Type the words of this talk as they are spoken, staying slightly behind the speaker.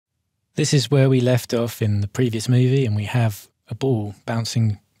This is where we left off in the previous movie, and we have a ball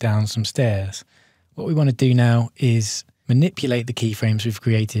bouncing down some stairs. What we want to do now is manipulate the keyframes we've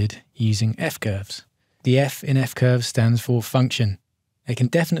created using F-curves. The F in F-curves stands for function. They can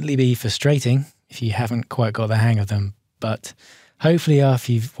definitely be frustrating if you haven't quite got the hang of them, but hopefully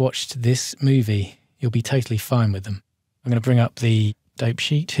after you've watched this movie, you'll be totally fine with them. I'm going to bring up the dope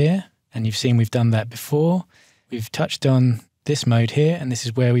sheet here, and you've seen we've done that before. We've touched on this mode here, and this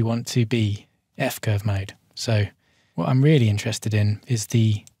is where we want to be, F-curve mode. So what I'm really interested in is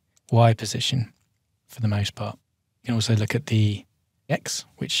the Y position for the most part. You can also look at the X,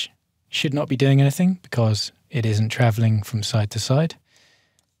 which should not be doing anything because it isn't traveling from side to side.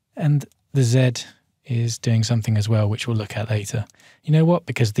 And the Z is doing something as well, which we'll look at later. You know what?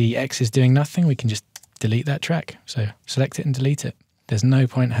 Because the X is doing nothing, we can just delete that track. So select it and delete it. There's no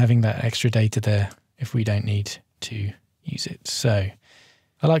point having that extra data there if we don't need to use it. So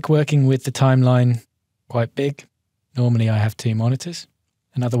I like working with the timeline quite big. Normally I have 2 monitors.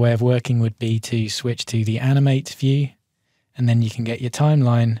 Another way of working would be to switch to the animate view, and then you can get your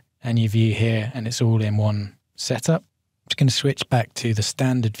timeline and your view here, and it's all in one setup. I'm just going to switch back to the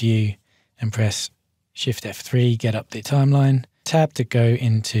standard view and press Shift F3, get up the timeline, tab to go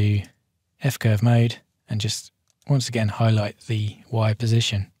into F-curve mode, and just once again highlight the Y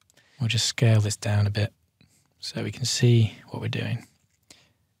position. We'll just scale this down a bit so we can see what we're doing.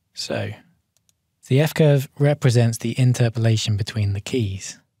 So the F-curve represents the interpolation between the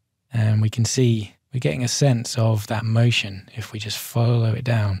keys, and we can see we're getting a sense of that motion if we just follow it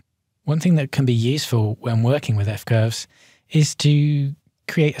down. One thing that can be useful when working with F-curves is to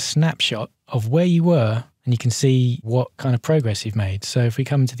create a snapshot of where you were, and you can see what kind of progress you've made. So if we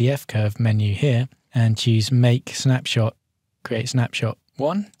come to the F-curve menu here and choose Make Snapshot, create Snapshot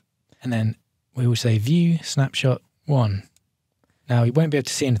 1, and then we will say View Snapshot 1. Now, we won't be able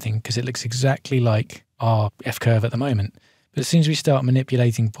to see anything because it looks exactly like our F-curve at the moment. But as soon as we start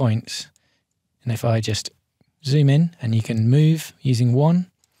manipulating points, and if I just zoom in, and you can move using 1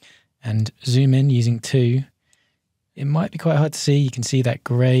 and zoom in using 2, it might be quite hard to see. You can see that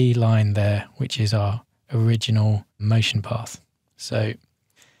grey line there, which is our original motion path. So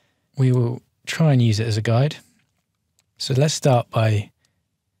we will try and use it as a guide. So let's start by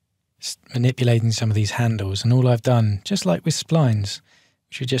manipulating some of these handles, and all I've done, just like with splines,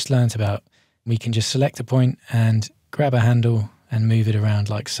 which we just learnt about, we can just select a point and grab a handle and move it around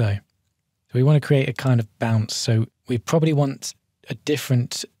like so. So we want to create a kind of bounce, so we probably want a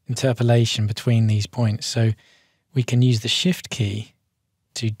different interpolation between these points, so we can use the Shift key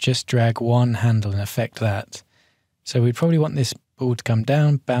to just drag one handle and affect that. So we'd probably want this ball to come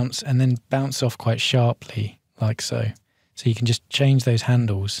down, bounce, and then bounce off quite sharply like so. So you can just change those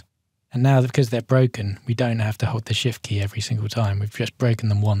handles. And now, because they're broken, we don't have to hold the Shift key every single time. We've just broken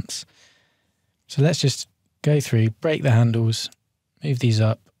them once. So let's just go through, break the handles, move these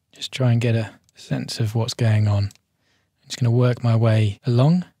up, just try and get a sense of what's going on. I'm just going to work my way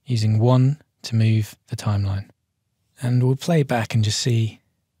along using 1 to move the timeline. And we'll play back and just see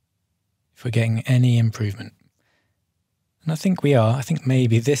if we're getting any improvement. And I think we are. I think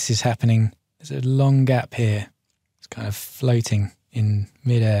maybe this is happening. There's a long gap here. It's kind of floating in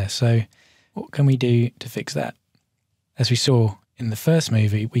midair. So what can we do to fix that? As we saw in the first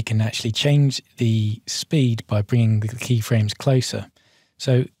movie, we can actually change the speed by bringing the keyframes closer.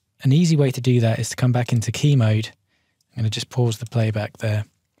 So an easy way to do that is to come back into key mode. I'm going to just pause the playback there,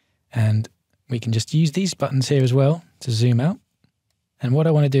 and we can just use these buttons here as well to zoom out. And what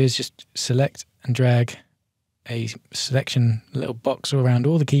I want to do is just select and drag a selection little box around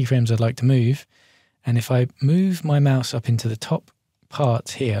all the keyframes I'd like to move. And if I move my mouse up into the top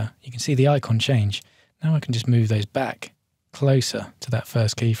part here, you can see the icon change. Now I can just move those back closer to that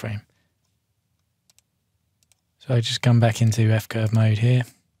first keyframe. So I just come back into F-curve mode here.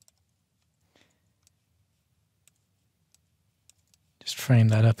 Just frame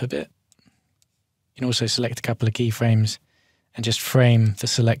that up a bit. You can also select a couple of keyframes and just frame the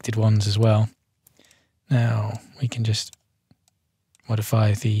selected ones as well. Now we can just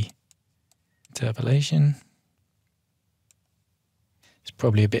modify the interpolation. It's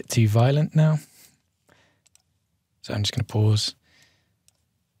probably a bit too violent now. So I'm just going to pause.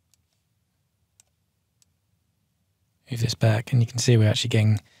 Move this back, and you can see we're actually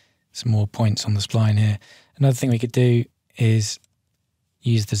getting some more points on the spline here. Another thing we could do is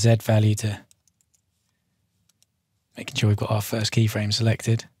use the Z value to making sure we've got our first keyframe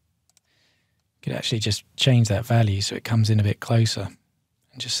selected. We could actually just change that value so it comes in a bit closer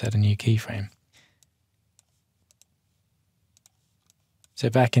and just set a new keyframe. So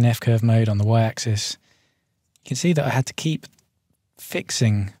back in F-curve mode on the Y-axis, you can see that I had to keep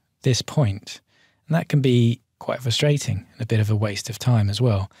fixing this point. And that can be quite frustrating and a bit of a waste of time as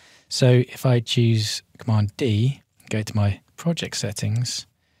well. So if I choose Command D, go to my project settings,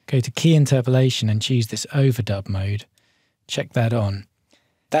 go to key interpolation and choose this overdub mode, check that on.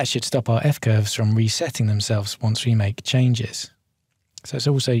 That should stop our F-curves from resetting themselves once we make changes. So it's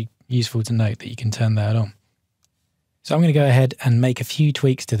also useful to note that you can turn that on. So I'm going to go ahead and make a few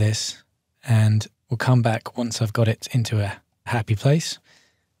tweaks to this, and we'll come back once I've got it into a happy place.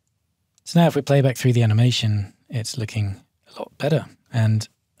 So now if we play back through the animation, it's looking a lot better. And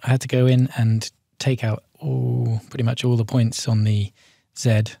I had to go in and take out pretty much all the points on the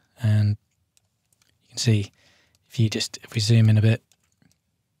Z, and you can see if we zoom in a bit,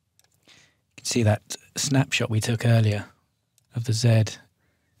 you can see that snapshot we took earlier of the Z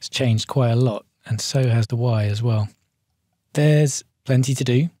has changed quite a lot, and so has the Y as well. There's plenty to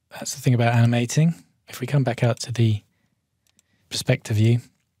do. That's the thing about animating. If we come back out to the perspective view,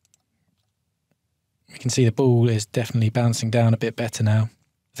 we can see the ball is definitely bouncing down a bit better now.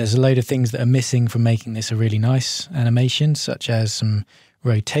 There's a load of things that are missing from making this a really nice animation, such as some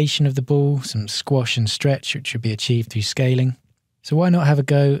rotation of the ball, some squash and stretch, which should be achieved through scaling. So why not have a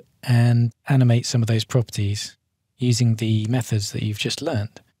go and animate some of those properties using the methods that you've just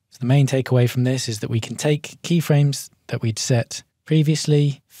learned? So the main takeaway from this is that we can take keyframes that we'd set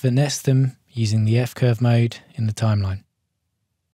previously, finesse them using the F-curve mode in the timeline.